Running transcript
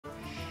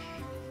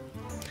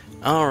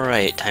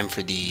Alright, time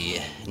for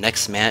the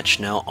next match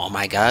now. Oh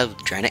my god,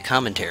 Dranak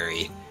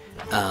commentary.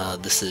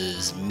 This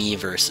is me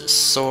versus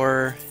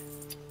Sorr.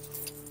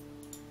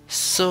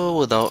 So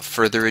without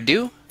further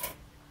ado,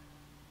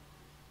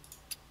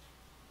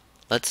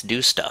 let's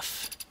do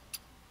stuff.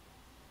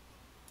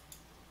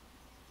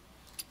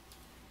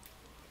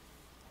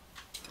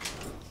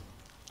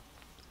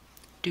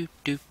 Do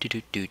do do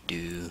do do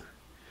do.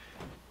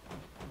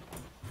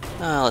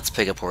 Let's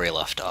pick up where we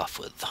left off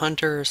with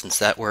Hunter, since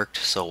that worked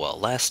so well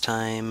last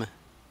time.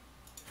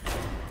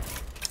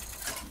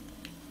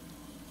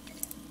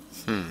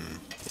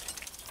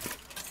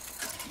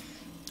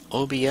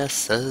 OBS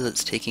says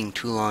it's taking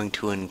too long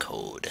to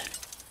encode.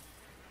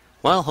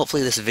 Well,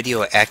 hopefully this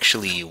video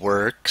actually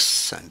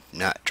works. I'm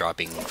not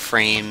dropping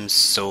frames,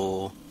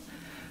 so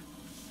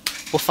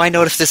we'll find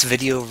out if this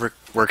video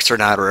works or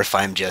not, or if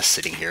I'm just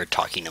sitting here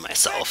talking to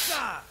myself.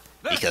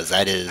 Because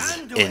that is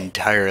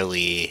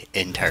entirely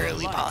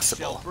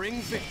possible.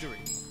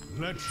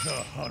 Let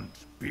the hunt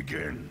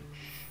begin.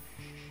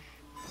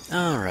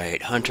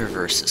 Alright, Hunter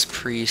versus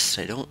Priest.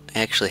 I don't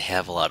actually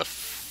have a lot of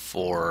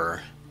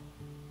four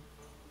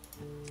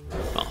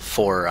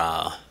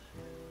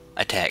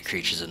attack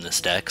creatures in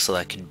this deck, so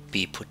that could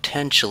be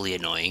potentially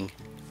annoying.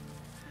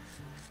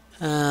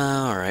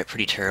 Alright,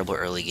 pretty terrible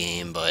early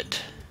game,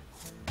 but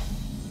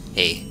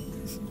hey,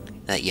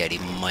 that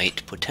Yeti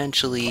might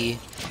potentially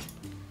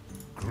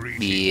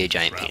be a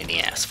giant pain in the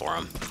ass for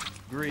him.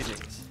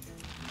 Greetings.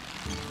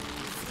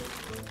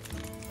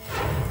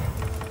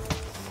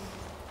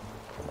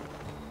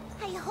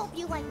 I hope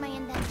you like my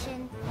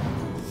invention.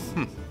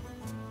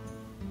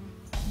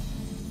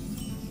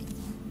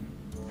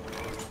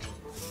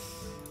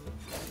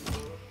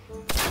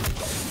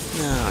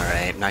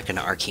 Alright, I'm not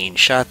gonna arcane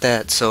shot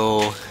that,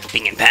 so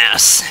ping and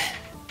pass.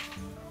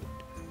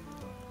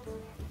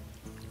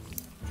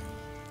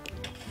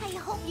 I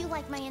hope you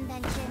like my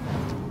invention.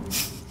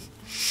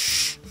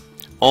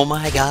 Oh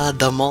my god,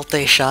 the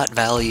multi-shot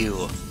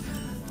value!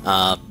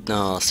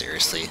 No,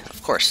 seriously.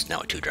 Of course, now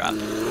a 2-drop.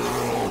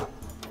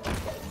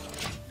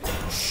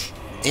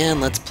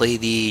 And let's play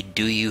the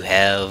Do You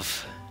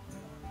Have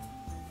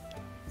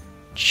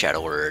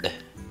Shadow Word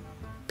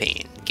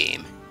Pain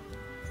game.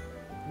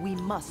 We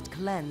must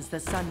cleanse the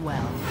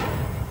Sunwell.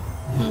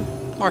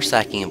 More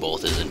sacking in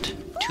both isn't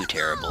too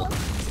terrible.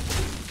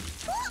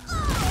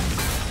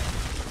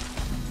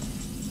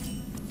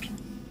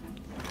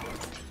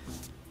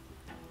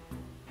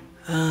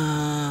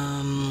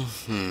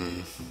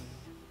 Hmm.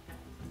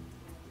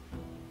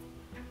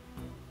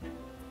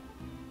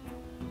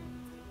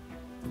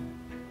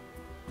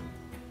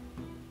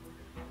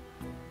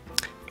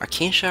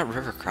 Arcane Shot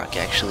Rivercroc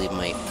actually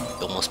might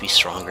almost be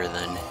stronger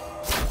than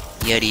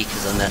Yeti,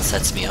 because then that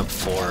sets me up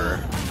for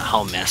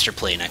how Master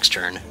play next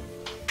turn.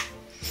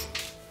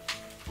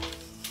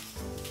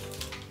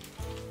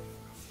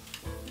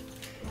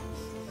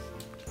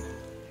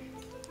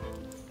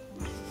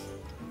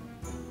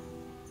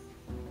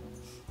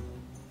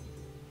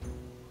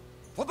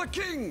 For the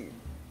king!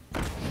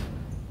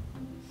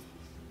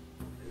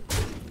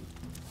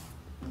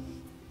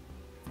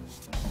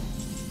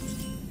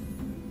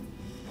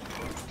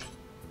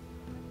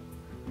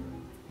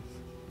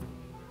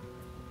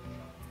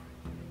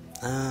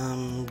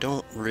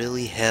 Don't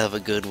really have a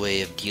good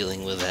way of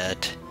dealing with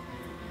that.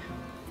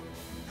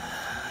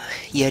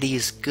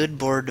 Yeti's good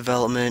board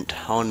development,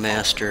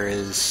 Houndmaster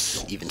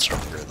is even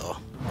stronger though.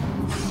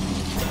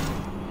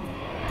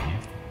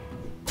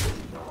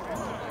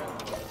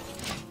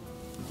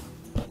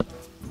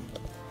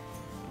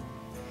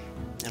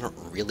 I don't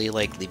really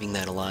like leaving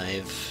that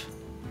alive.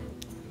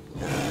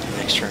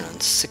 Next turn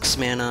on 6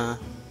 mana.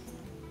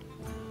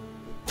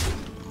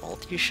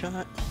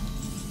 Multi-shot?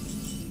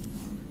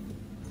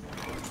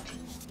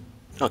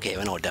 Okay,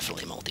 I know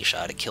definitely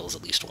multi-shot. It kills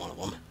at least one of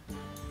them.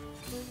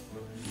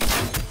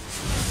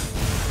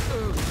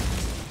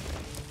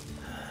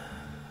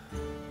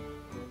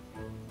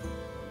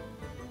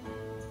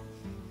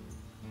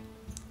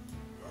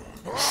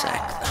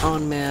 Sack the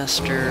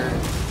Houndmaster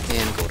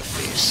and go to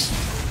face.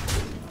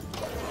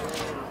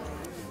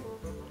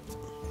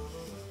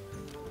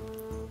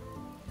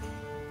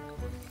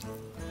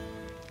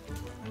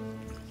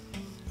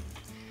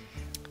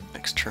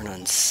 Next turn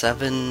on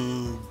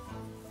 7.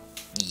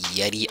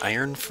 Yeti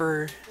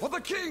Ironfur? For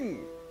the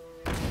king!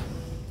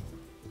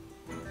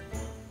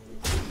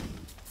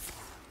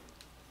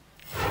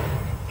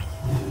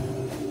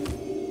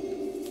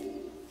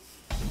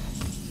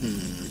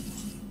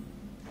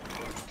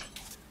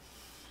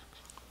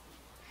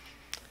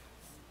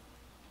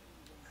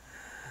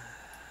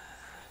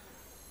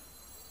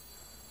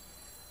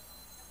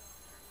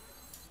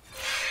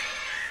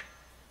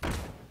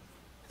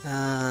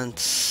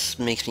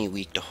 It makes me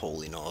weak to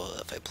Holy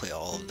Nova if I play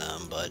all of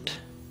them, but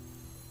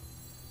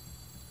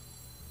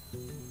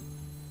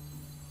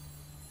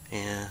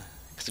yeah,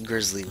 because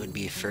Grizzly would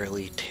be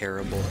fairly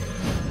terrible.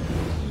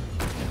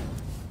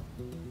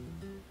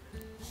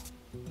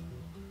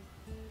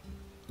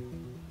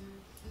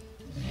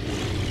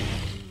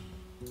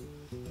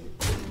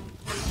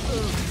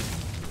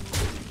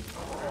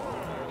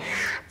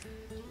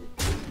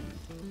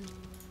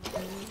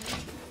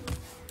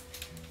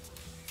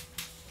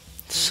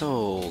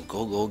 So,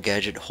 go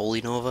gadget Holy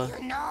Nova?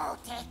 No,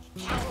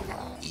 take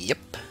candle. Yep.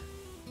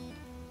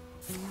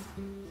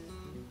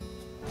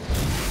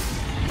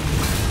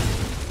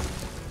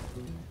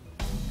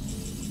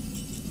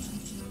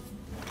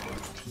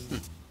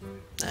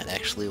 That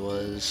actually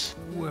was...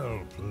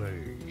 Well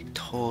played.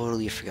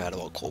 Totally forgot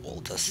about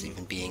Kobold Dust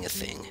even being a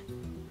thing.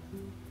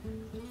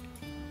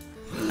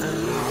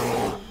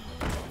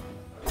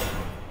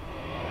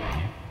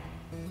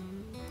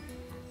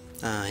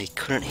 He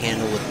couldn't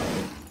handle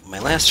with my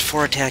last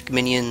 4 attack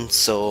minion,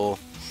 so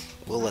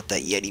we'll let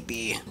that Yeti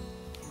be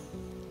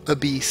a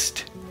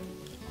beast.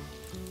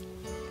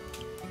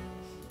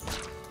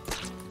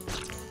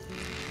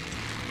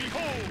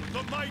 Behold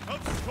the might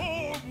of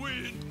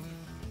Stormwind!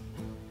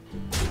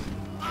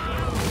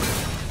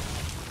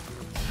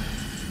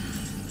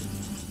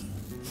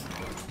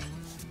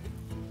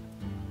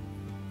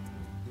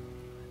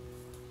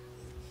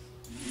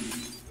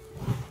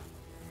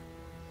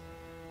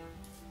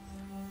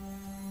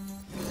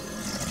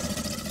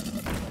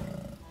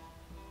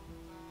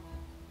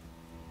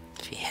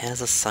 If he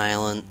has a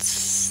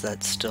silence,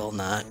 that's still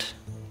not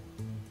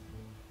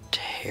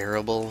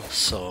terrible,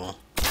 so...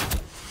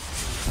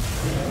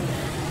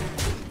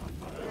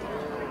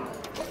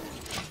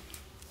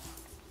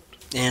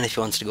 And if he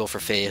wants to go for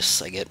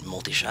face, I get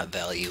multi-shot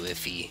value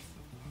if he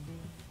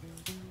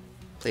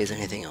plays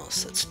anything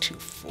else. That's 2,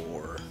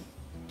 4.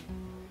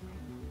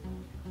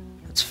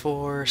 That's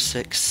 4,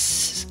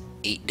 6,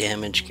 8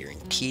 damage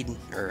guaranteed,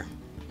 or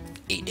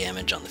 8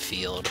 damage on the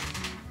field.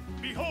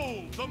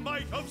 Behold the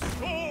might of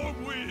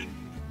Stormwind!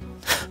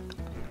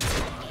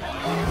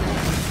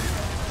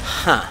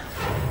 Huh.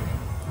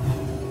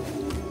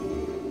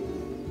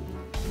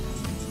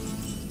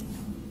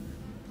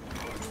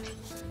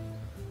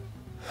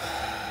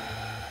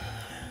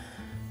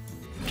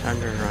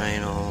 Thunder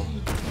Rhino,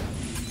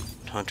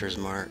 Hunter's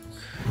Mark,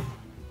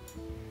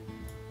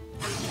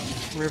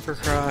 River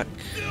Croc.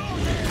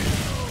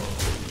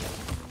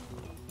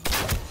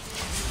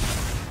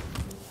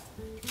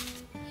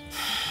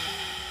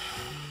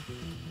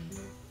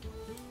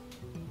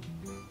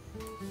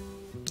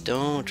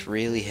 Don't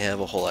really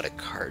have a whole lot of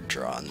card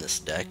draw on this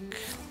deck.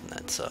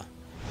 That's a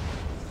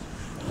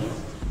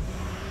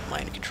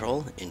mind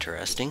control.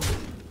 Interesting.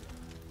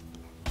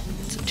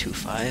 It's a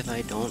 2/5.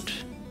 I don't.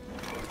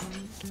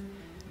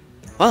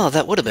 Well,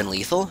 that would have been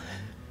lethal.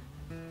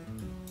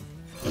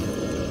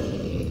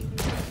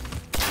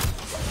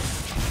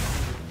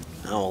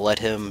 I'll let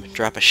him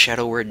drop a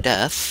Shadow Word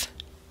Death.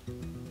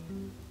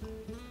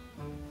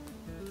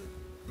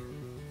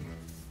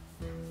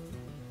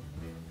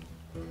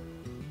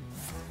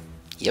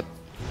 Yep.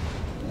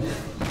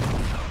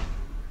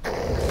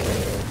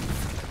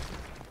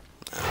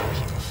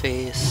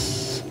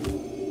 Face.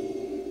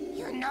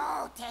 You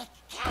know, take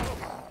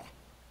candle.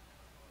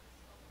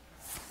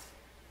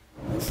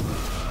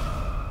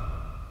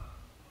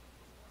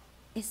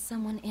 Is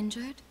someone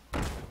injured?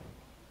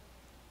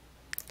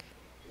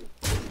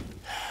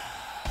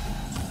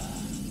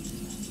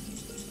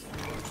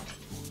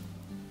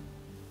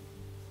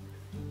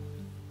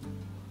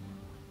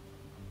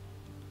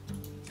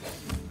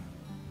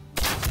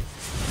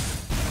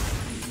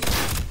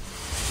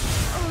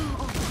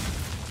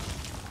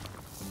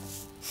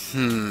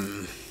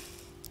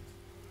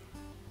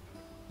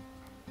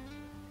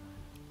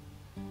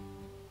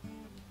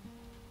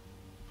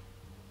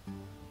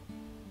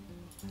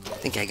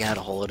 I think I gotta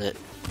hold it.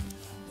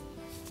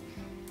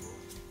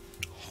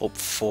 Hope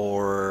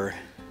for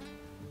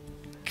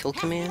kill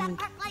command.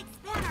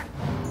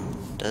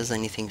 Does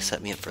anything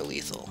set me up for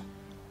lethal?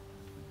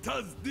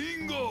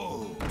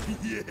 Tazdingo!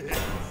 Yes!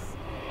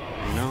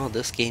 No,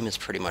 this game is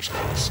pretty much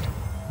lost.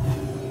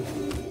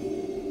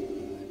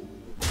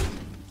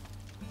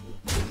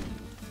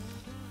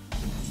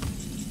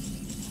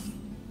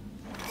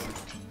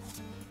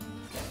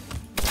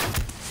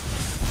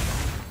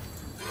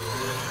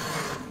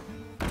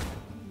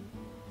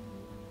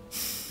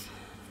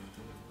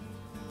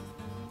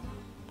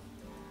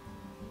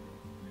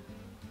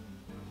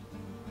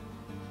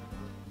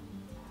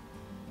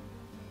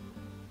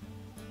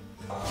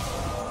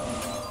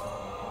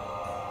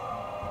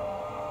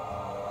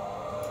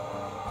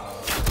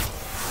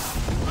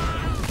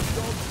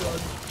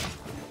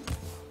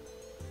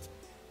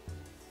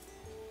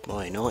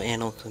 Boy, no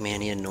animal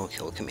command, no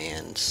kill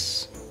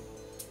commands.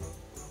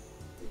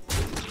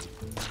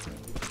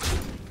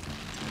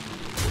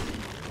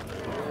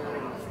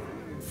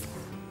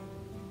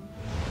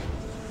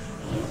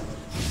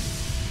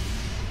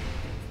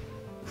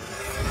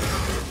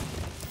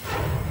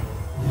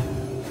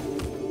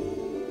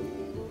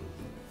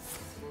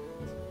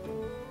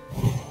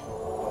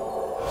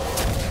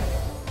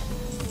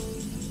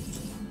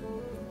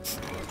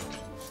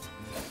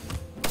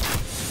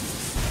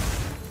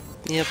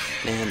 Yep,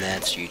 and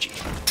that's GG.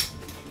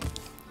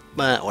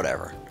 But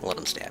whatever, let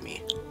him stab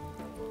me.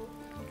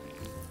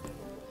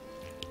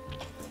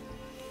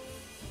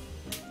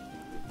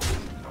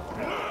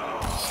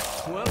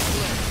 Well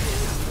played.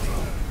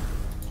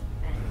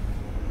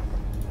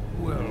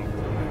 Well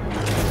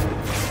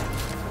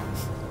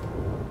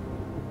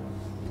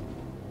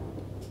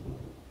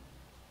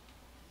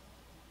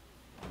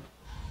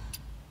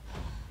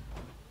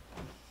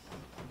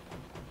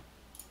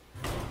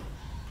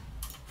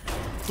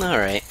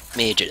Alright,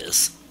 mage it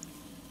is.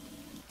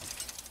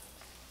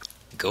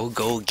 Go,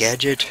 go,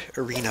 gadget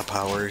arena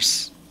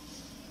powers.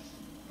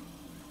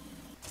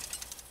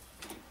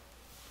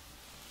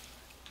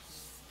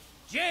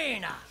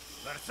 Jaina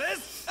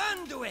versus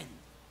Anduin.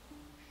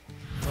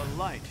 The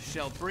light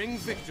shall bring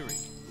victory.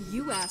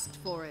 You asked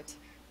for it.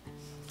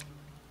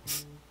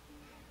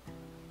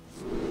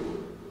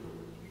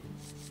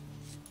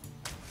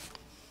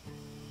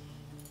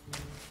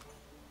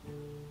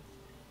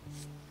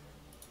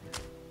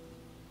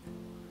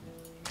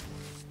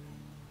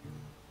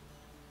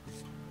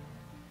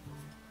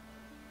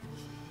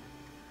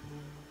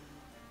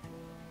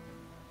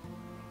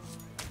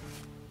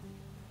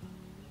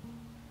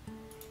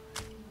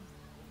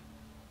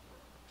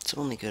 It's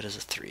only good as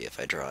a 3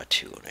 if I draw a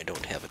 2, and I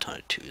don't have a ton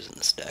of 2s in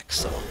this deck,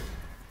 so...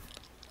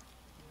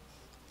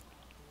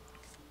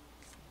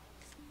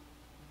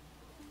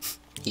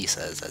 he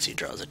says as he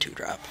draws a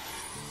 2-drop.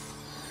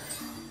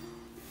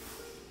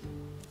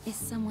 Is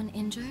someone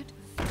injured?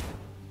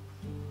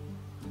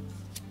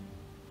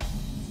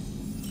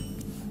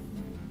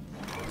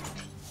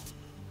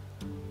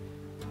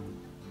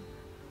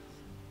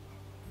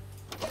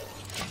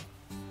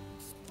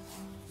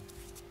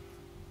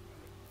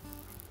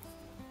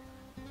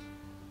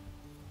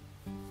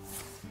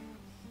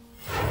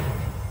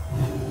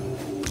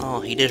 Oh,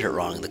 he did it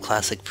wrong. The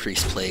classic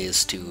priest play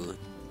is to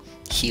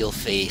heal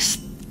face,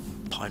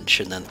 punch,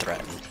 and then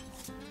threaten.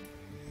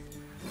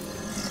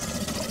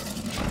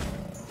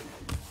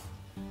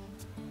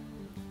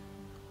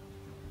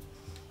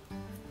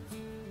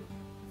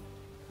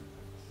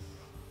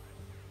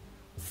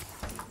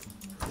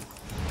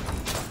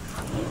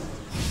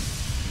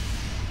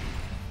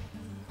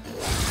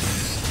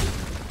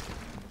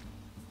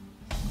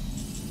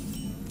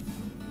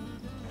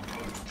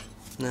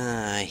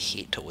 Nah, I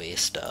hate to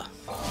waste a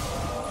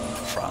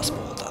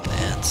frostbolt on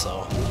that,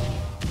 so...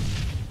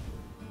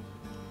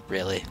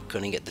 really?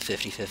 Couldn't get the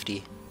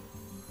 50-50?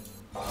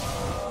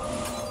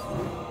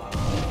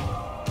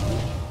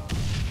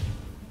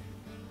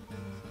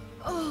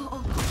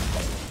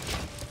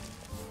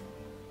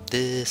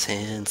 This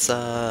hand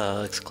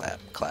sucks. Clap,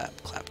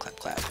 clap, clap, clap,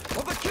 clap.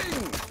 For the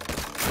king!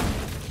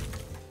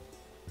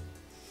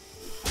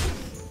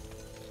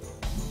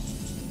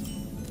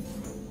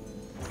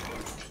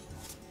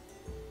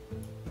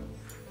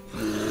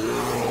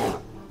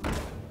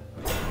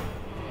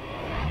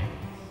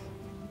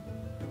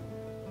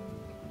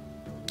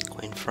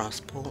 Coin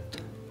frostbolt.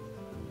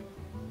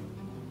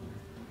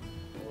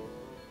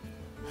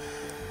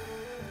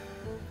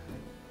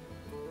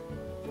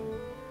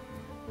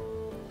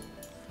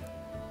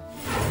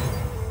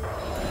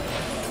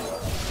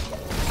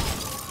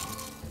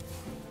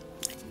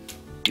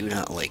 Do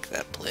not like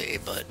that play,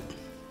 but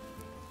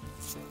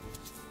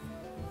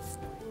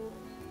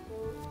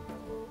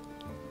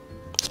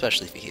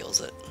especially if he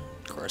heals it.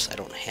 Of course, I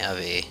don't have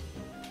a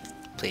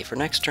play for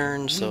next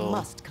turn, so We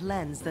must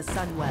cleanse the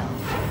Sunwell.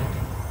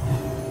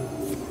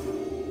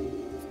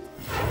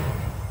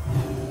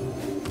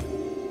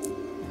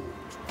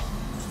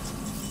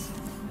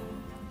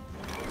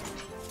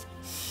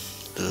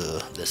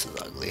 ugh, this is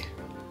ugly.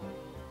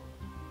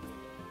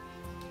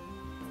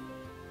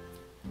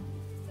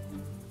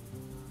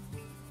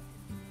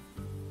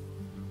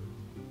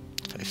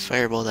 If I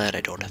fireball that,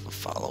 I don't have a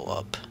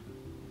follow-up.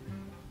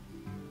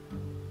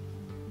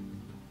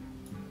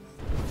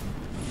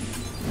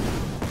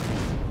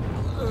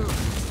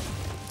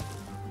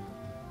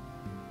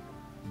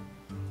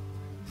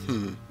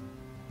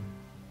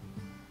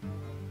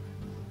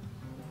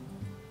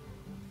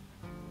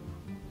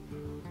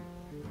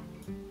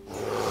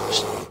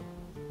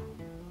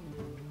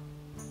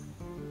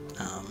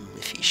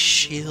 If he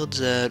shields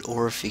it,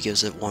 or if he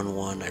gives it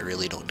 1-1, I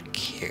really don't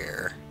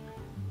care.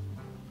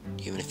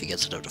 Even if he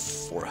gets it up to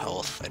 4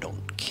 health, I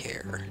don't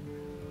care.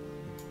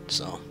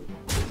 So,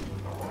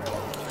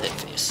 hit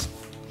face.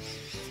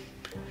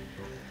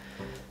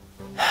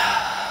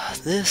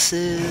 This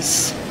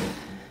is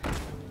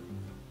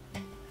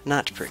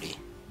not pretty.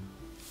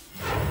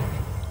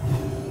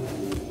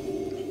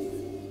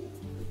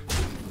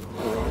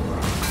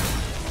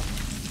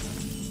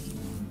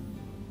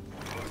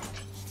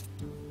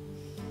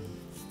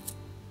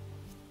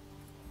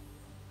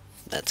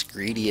 That's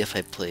greedy if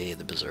I play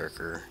the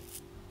Berserker.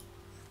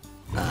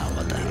 Ah,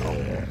 what the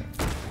hell.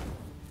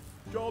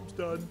 Job's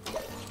done.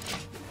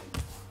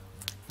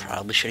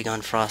 Probably should have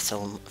gone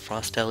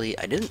Frostelli.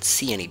 I didn't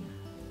see any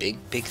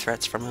big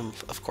threats from him.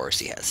 Of course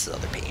he has his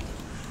other pain.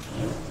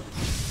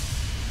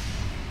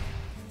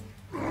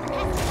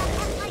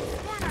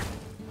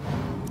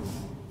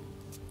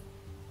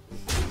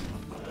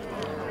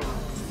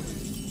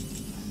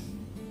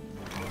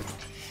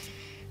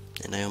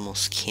 And I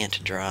almost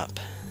can't drop.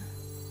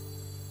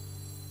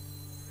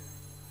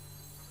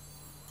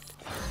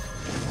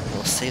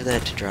 I'll save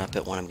that to drop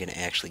it when I'm going to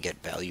actually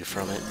get value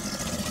from it.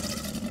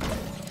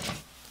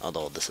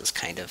 Although this is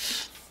kind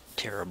of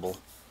terrible.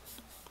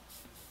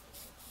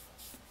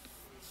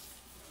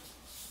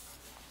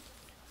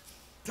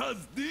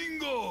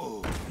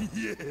 Tazdingo!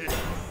 Yes!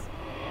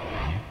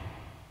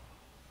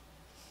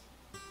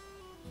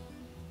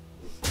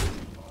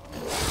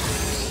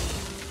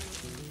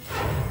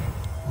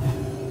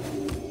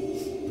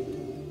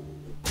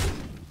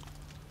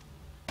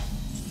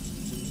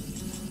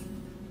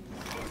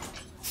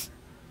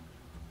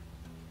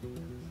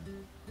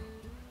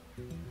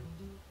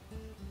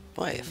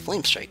 Boy, a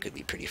flame strike could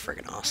be pretty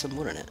friggin' awesome,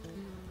 wouldn't it?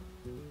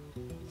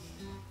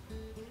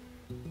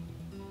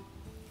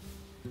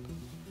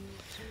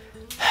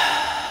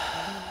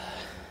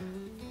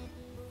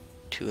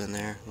 Two in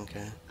there,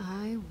 okay.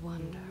 I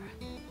wonder.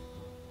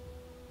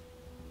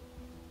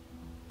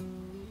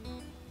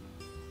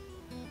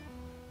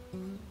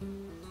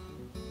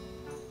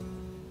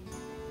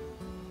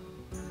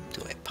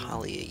 Do I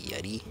poly a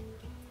Yeti?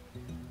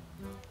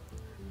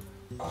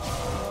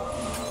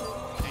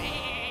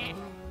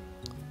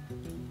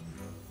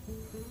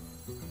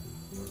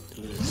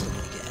 Is it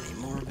gonna get any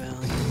more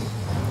value?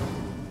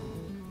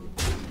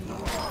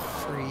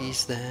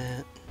 Freeze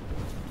that.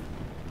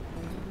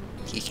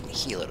 He can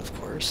heal it, of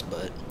course,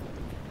 but...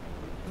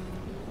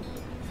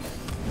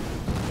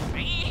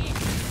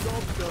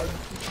 Job done.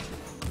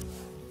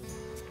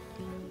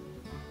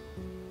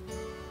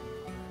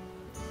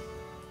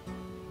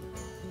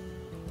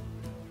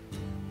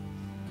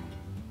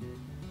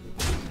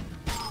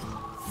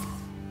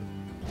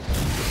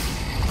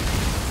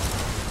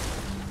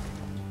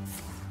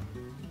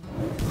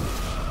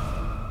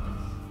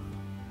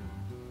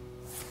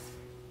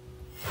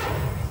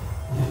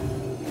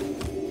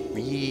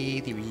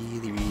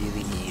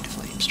 Really need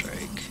Flame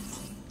Strike.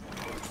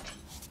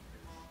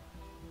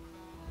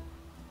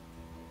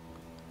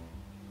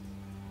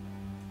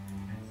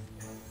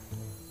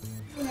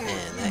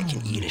 And that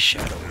can eat a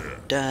Shadow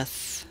of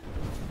Death.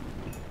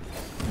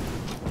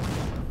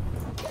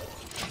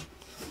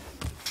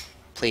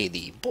 Play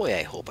the Boy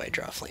I Hope I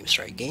Draw Flame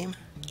Strike game.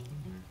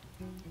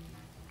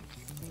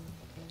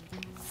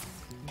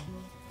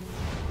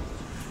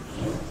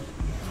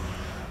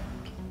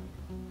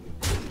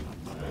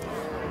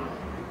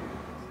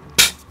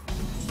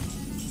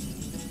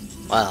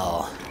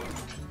 Well,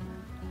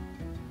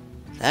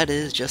 that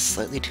is just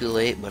slightly too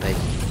late, but I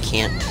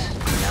can't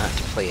not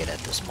play it at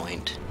this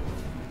point.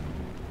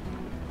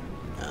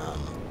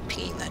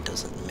 Ping, that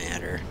doesn't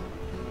matter.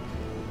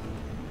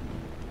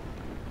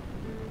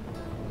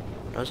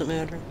 Doesn't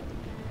matter?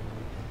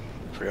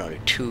 Put it down to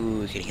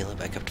 2, we can heal it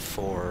back up to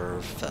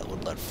 4. That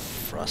would let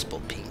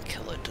Frostbolt Ping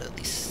kill it to at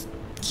least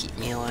keep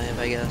me alive,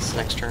 I guess,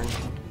 next turn.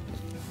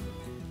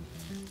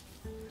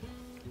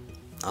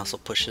 Also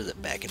pushes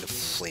it back into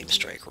Flame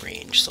Strike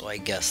range, so I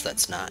guess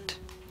that's not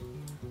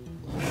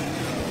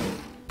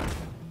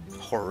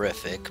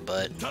horrific,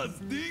 but...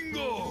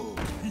 Tastingo!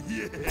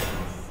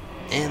 Yes!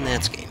 And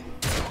that's game.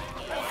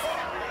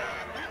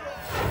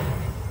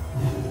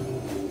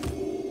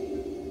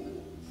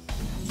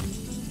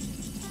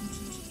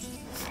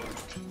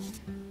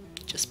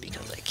 Just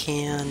because I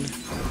can.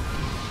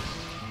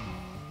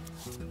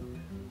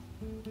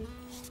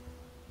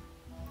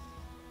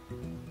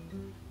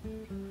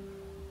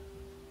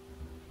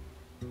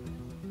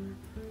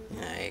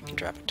 I can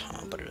drop a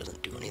taunt, but it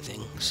doesn't do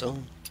anything, so...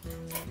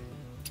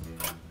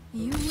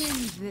 You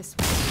win this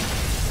one.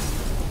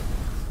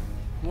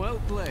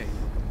 Well played.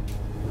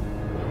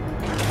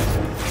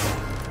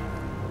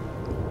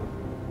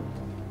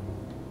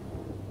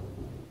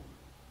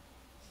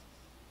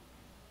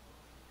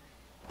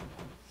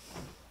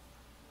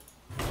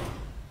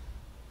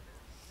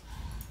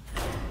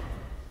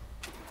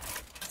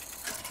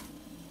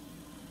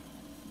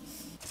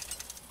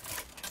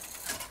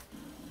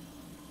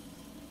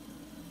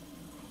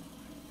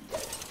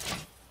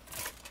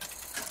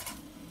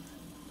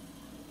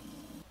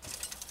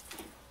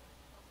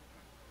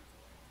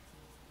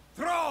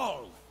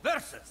 Thrall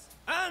versus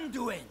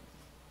Anduin!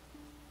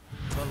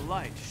 The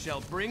light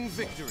shall bring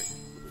victory.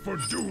 For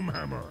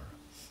Doomhammer!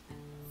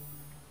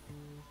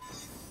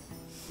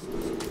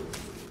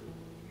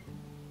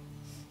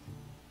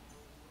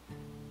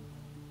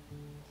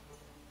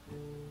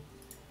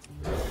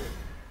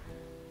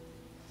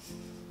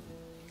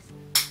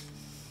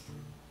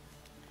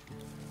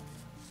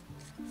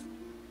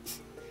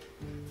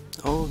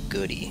 Oh,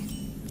 goody.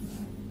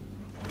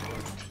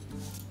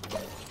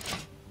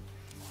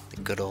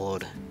 The good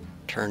old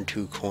turn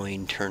 2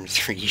 coin, turn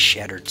 3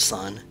 Shattered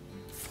Sun.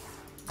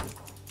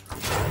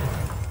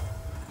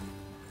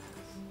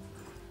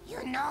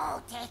 You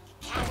know, take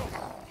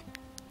candle.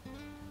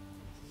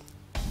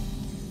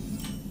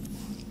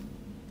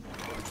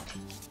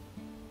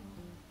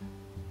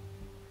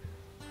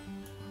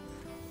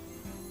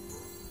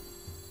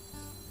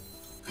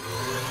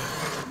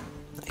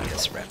 I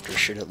guess Raptor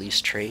should at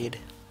least trade.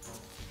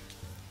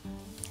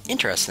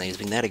 Interesting that he's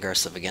being that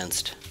aggressive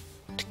against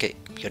to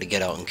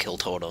get out and kill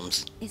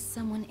totems. Is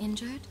someone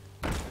injured?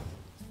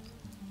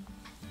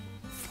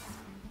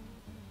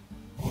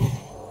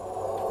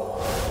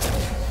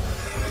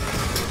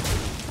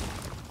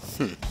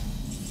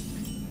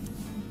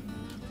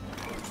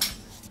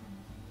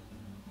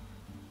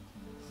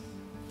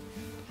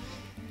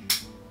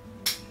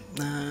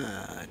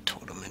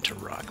 Totem into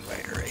Rock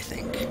Rider, I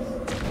think.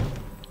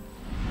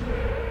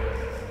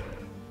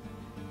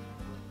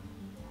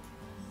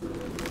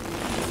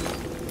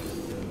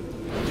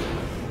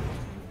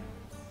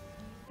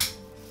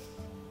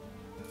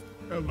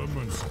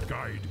 Elements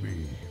guide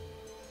me.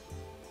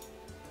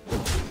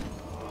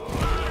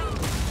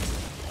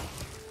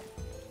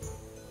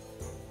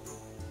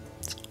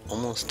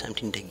 almost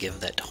tempting to give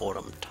that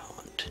totem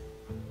taunt.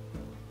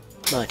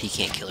 But he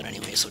can't kill it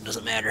anyway, so it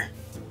doesn't matter.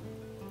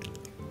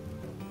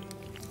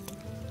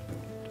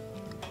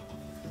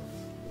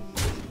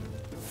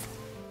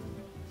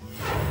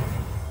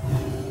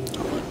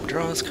 I'll let him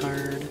draw his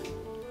card.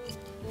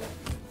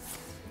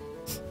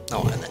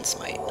 Oh, and then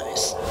smite.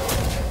 Nice.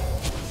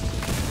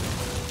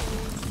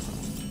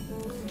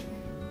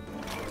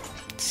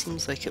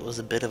 Seems like it was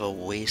a bit of a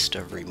waste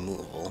of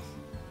removal.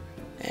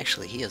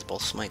 Actually, he has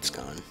both smites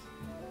gone.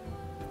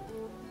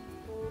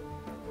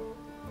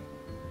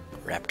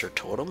 Raptor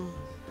Totem?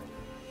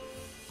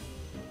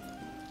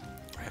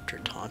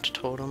 Raptor Taunt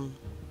Totem?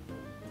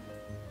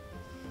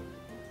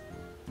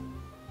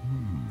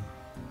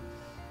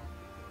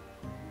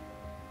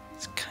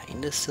 It's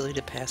kinda silly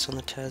to pass on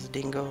the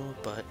Tazdingo,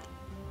 but...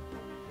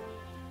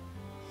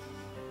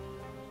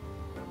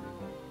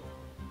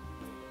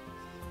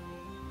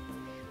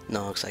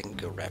 No, looks like I can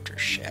go Raptor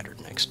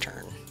Shattered next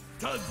turn.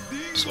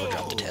 So we'll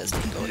drop the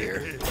Tazdingo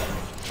here.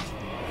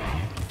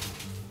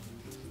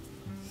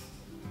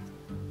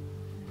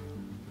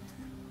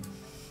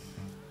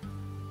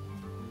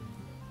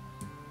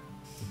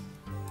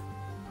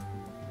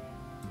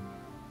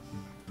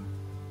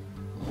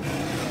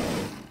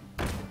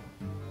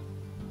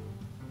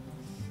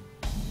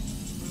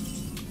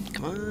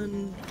 Come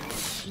on,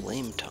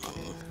 Flame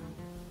Tongue.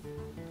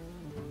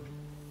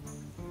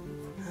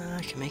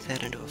 I can make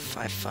that into a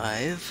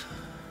 5/5.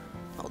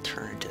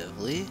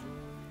 Alternatively,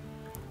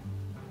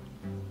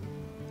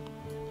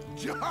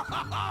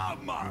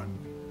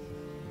 Man.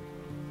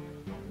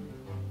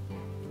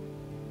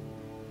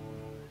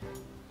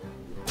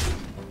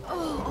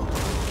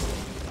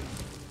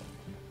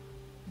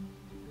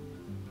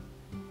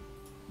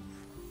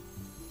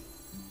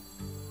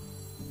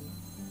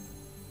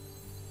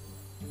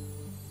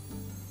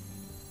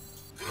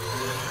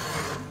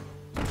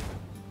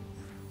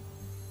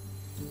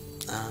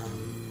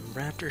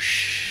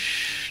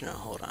 no,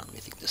 hold on, let me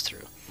think this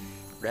through.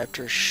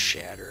 Raptor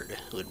Shattered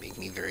would make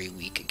me very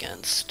weak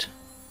against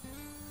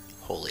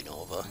Holy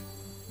Nova.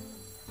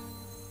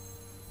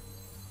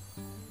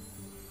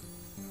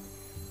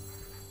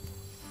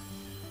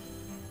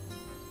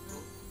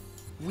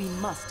 We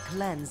must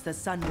cleanse the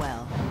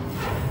Sunwell.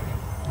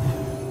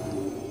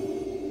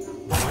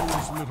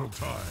 Lose little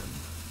time.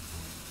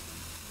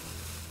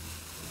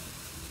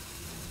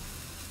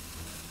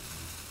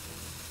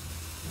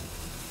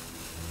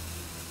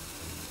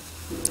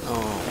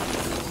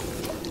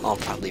 Oh, I'll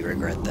probably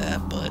regret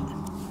that, but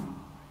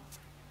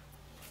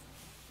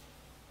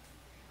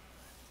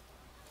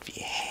if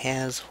he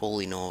has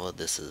Holy Nova,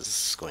 this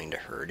is going to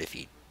hurt. If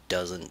he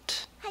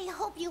doesn't, I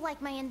hope you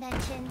like my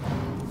invention.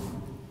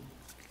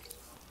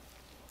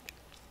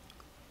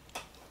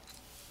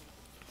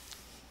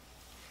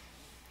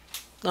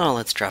 oh,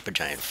 let's drop a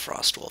giant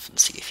Frost Wolf and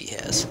see if he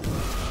has.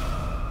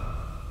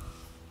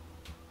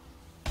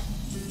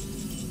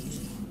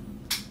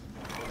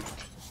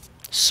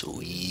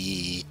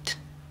 Sweet.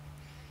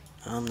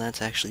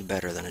 That's actually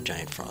better than a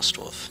giant Frost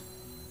Wolf.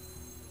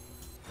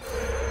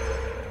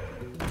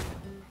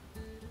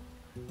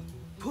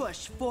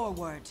 Push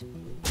forward.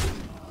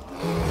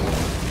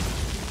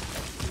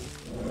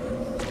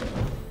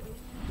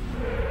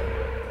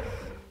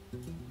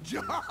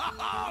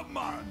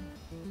 Man.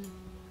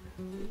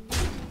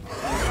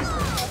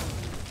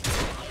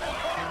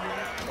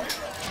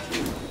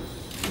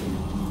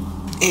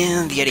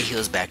 And the Yeti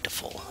heals back to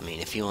full. I mean,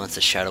 if he wants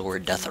to Shadow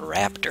Word Death a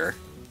Raptor.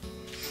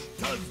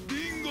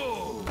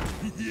 Bingo.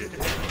 Yeah.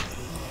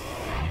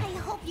 I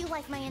hope you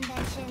like my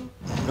invention.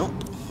 Nope.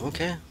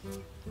 Okay.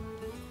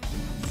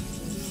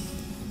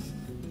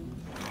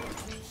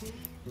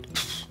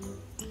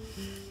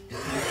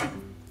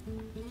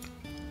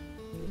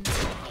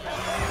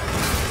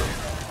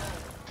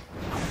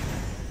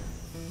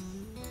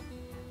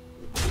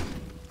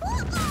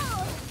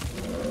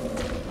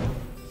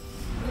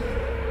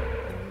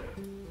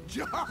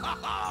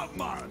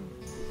 Man.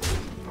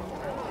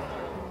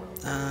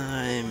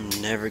 I'm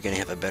never gonna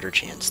have a better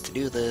chance to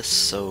do this,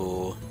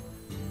 so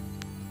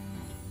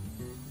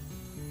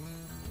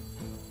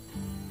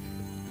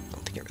I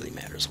don't think it really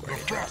matters where I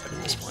drop it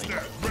at this point.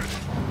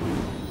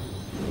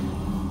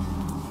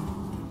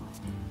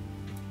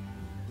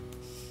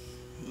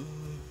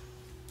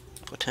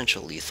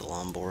 Potential lethal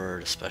on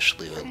board,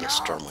 especially with the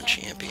Stormwind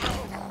Champion.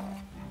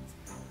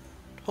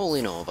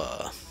 Holy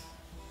Nova.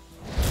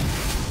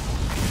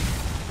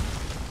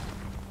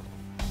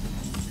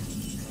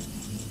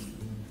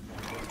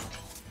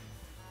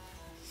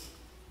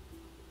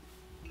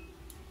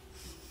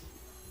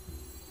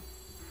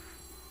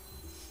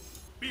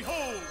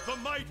 Behold the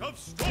might of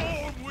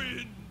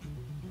Stormwind!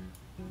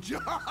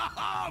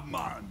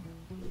 Man!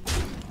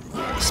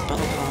 Spell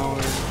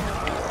power,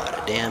 do a lot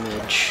of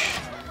damage.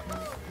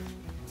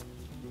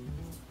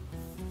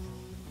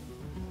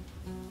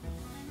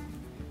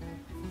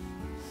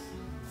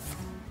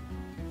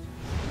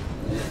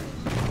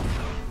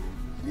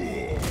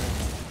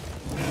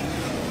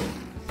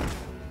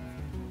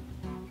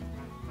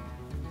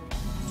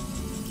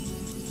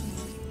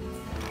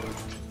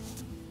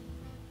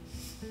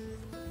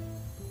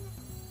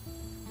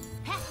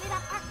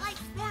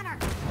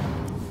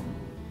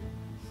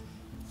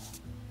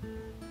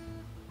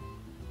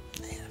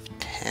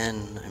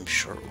 and I'm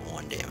short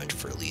 1 damage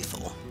for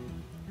lethal.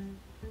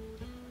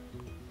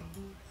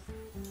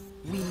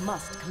 We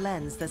must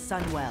cleanse the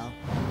Sunwell.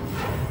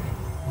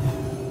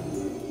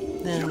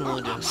 Then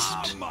we'll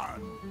just...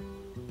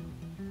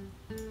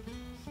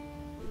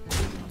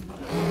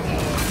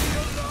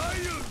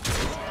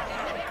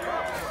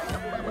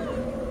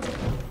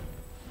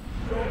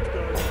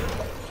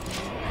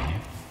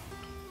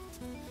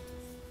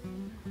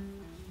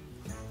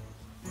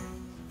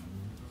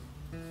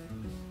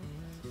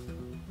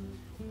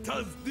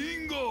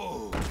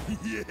 Tazdingo!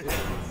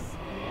 Yes!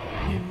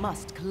 We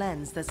must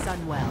cleanse the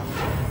Sunwell.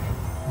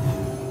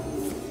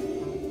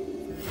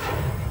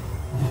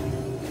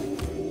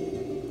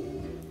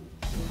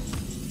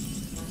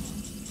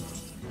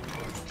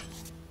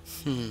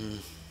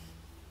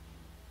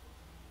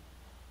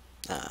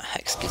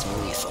 Hex gives me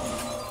lethal.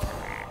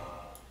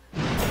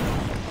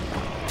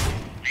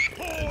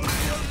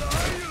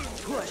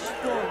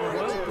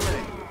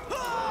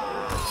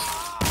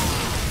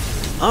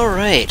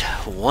 Alright,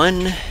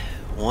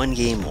 one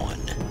game won.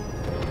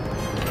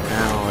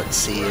 Now let's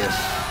see if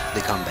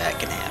the comeback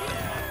can happen.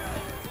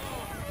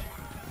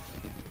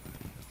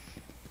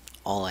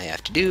 All I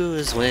have to do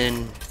is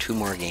win 2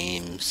 more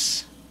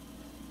games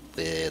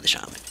with the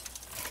Shaman.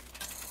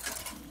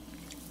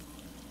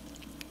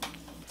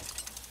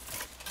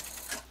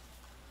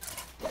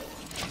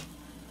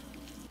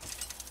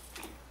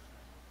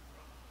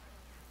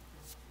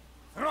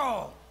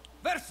 Thrall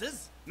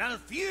versus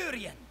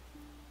Malfurion.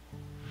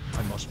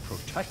 I must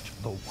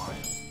protect the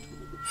wild.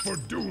 For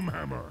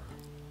Doomhammer!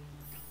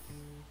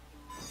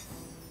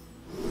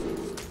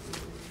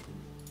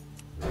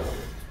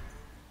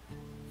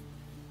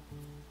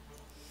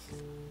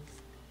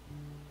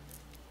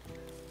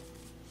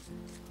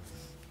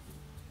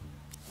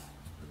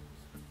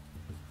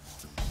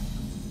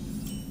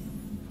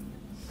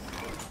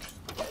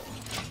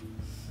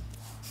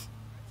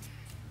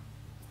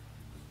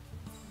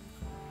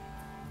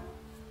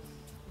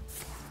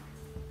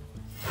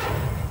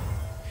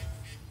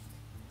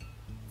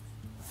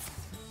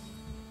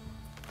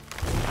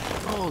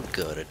 Oh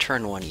good, a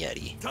turn 1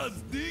 Yeti.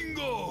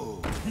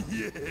 Tazdingo!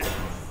 Yes!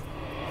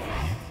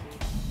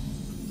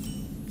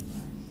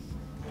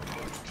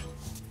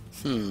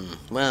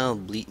 Well,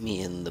 bleep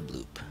me in the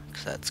bloop,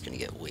 because that's gonna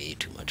get way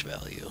too much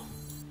value.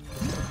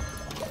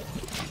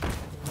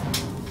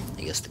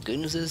 I guess the good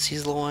news is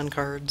he's low on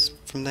cards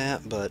from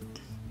that, but...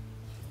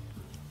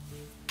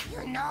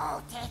 You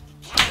know, take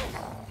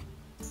candle.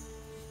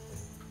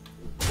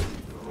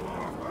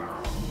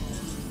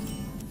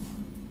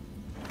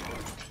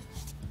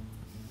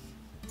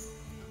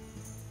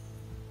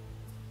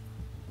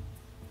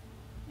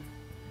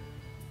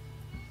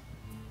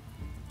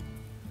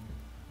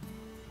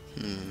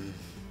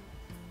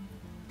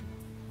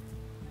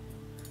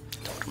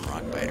 Totem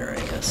Rockbiter,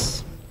 I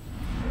guess.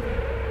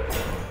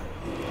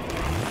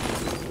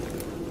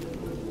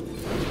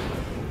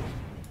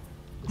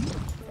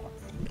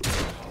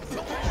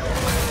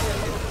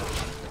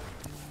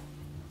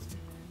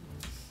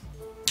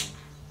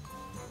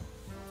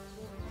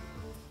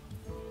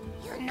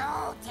 You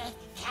know, take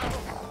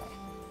candle.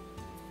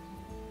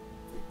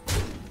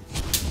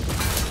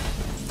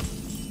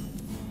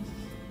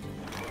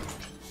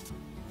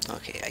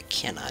 Okay, I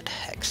cannot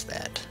hex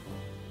that.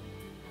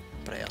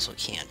 But I also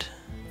can't.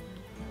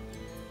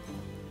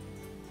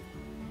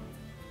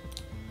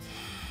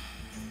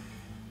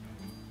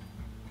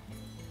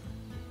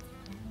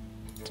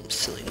 Seems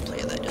silly to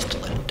play that just to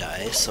let it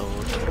die, so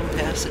totem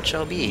pass it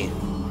shall be.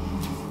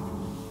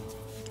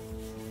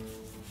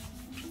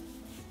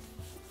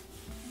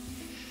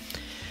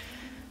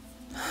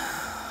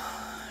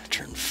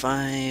 Turn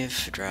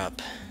 5,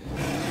 drop.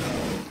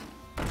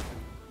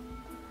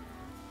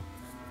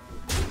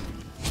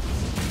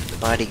 The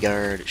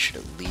bodyguard should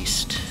at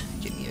least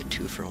give me a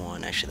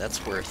 2-for-1. Actually,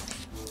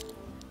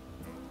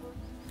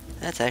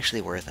 that's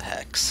actually worth a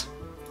hex.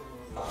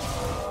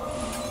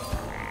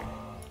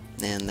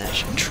 And that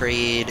should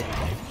trade.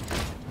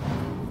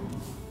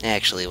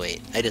 Actually,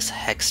 wait. I just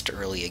hexed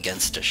early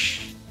against a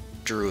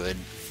druid.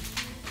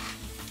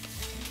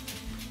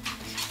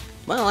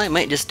 Well, I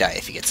might just die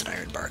if he gets an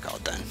iron bark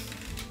out then.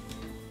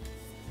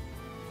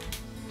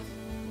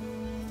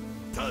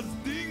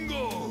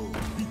 Tazdingo!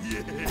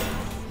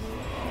 Yes!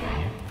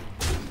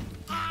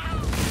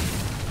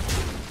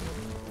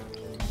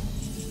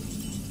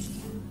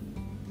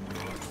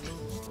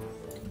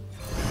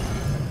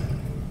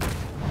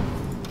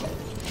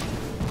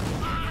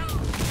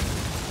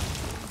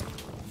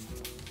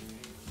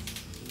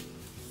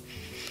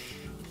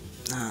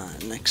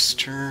 Next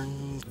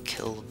turn,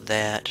 kill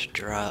that,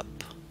 drop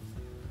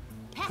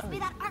Pass me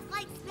that arc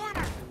light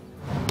spanner.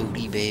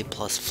 Booty Bay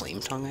plus Flame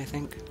Tongue, I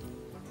think.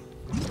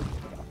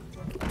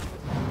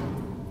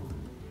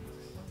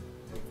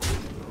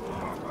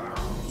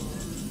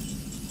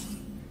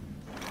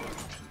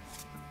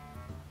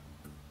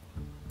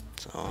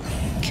 So,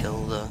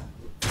 kill the...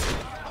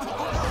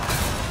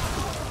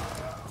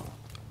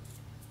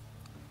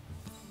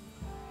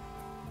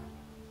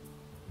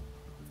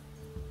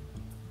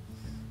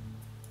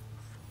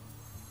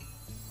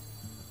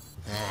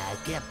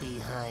 Get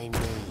behind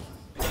me.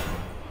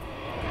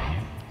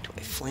 Do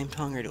I Flame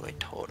Tongue or do I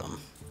Totem?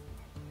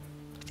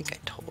 I think I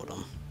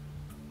Totem.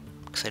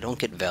 Because I don't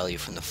get value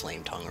from the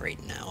Flame Tongue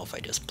right now if I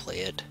just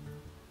play it.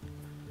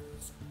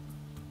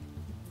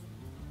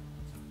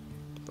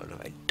 But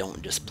if I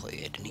don't just play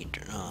it and he...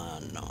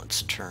 no,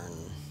 it's turn...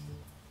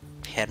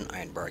 If he had an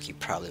Iron Bark, he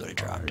probably would have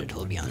dropped it.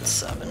 He'll be on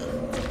 7.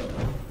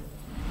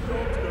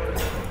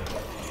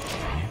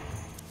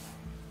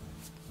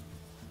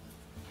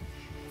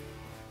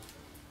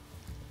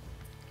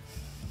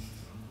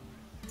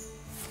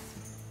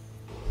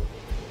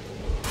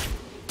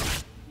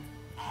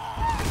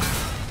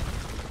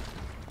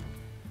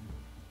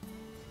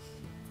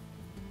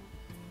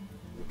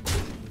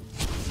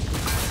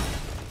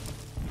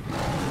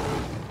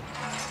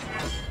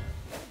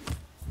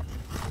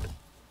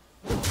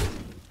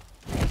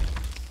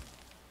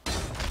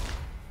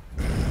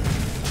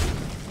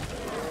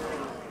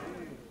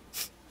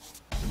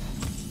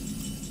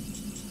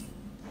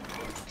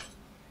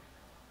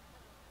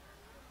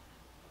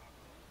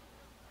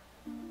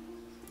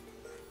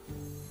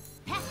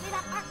 Pass me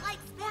that arc light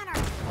spanner!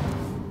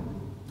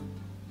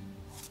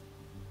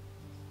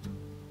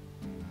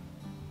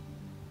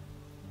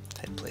 If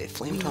I play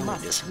Flame We Tongue, it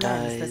must just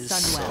cleanse the dies,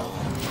 so... Sunwell.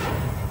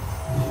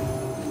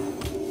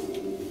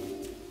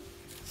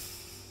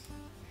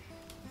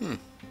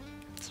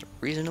 It's a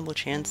reasonable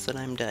chance that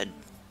I'm dead.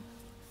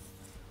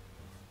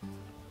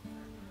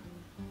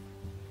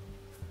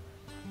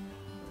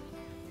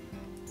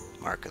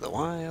 Mark of the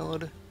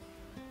Wild.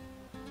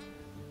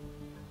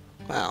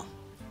 Well,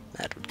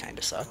 that would kind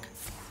of suck.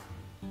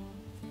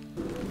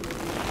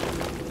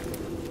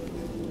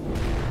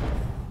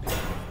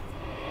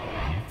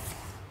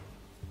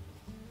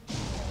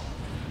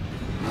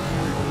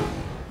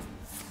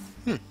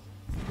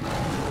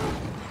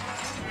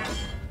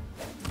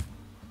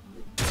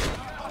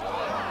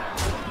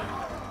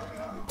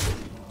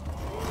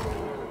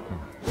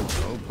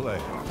 Well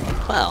played.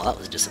 Well, that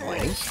was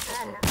disappointing.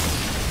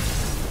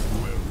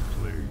 Well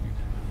played.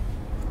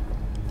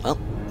 Well,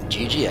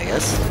 GG, I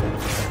guess.